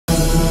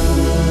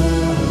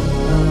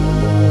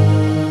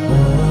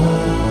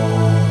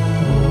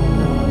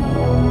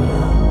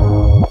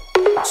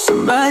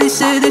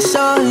said they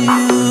saw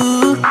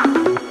you.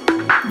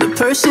 The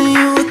person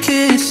you were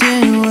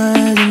kissing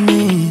wasn't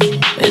me,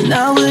 and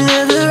I will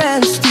never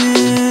ask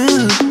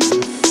you.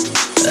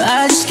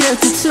 I just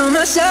kept it to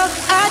myself.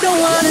 I don't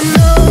wanna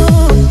know.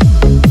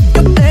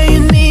 You're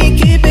playing me,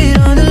 keep it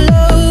on the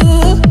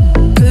low,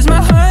 'cause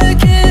my heart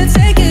can't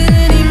take it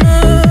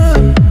anymore.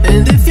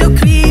 And if you're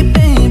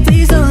creeping,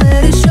 please don't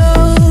let it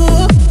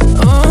show.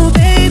 Oh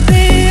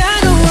baby, I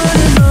don't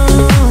wanna know.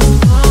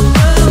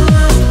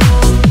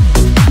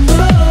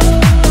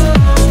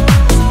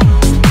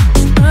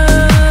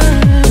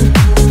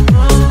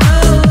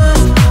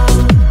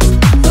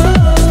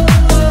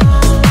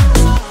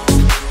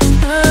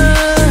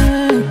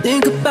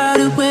 Think about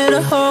it when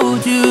I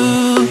hold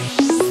you.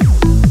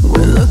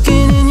 When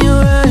looking in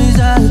your eyes,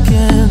 I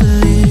can't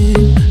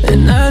believe,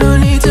 and I don't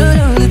need to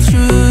know the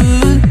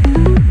truth.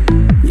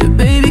 Yeah,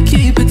 baby,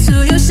 keep it to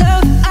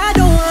yourself. I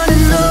don't wanna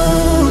know.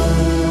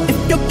 If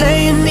you're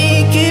playing me,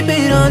 keep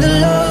it on the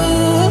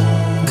low,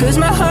 'cause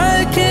my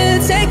heart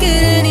can't take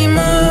it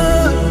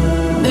anymore.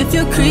 If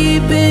you're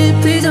creeping,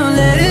 please don't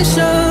let it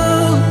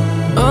show.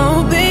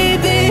 Oh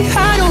baby,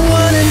 I don't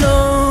wanna know.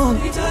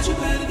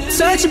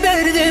 Touch you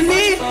better than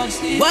me.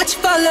 Watch you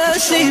fall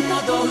asleep.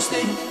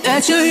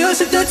 That you used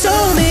to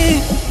tell me.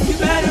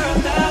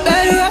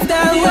 Better off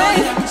that way.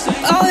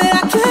 All that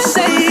I can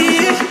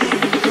say.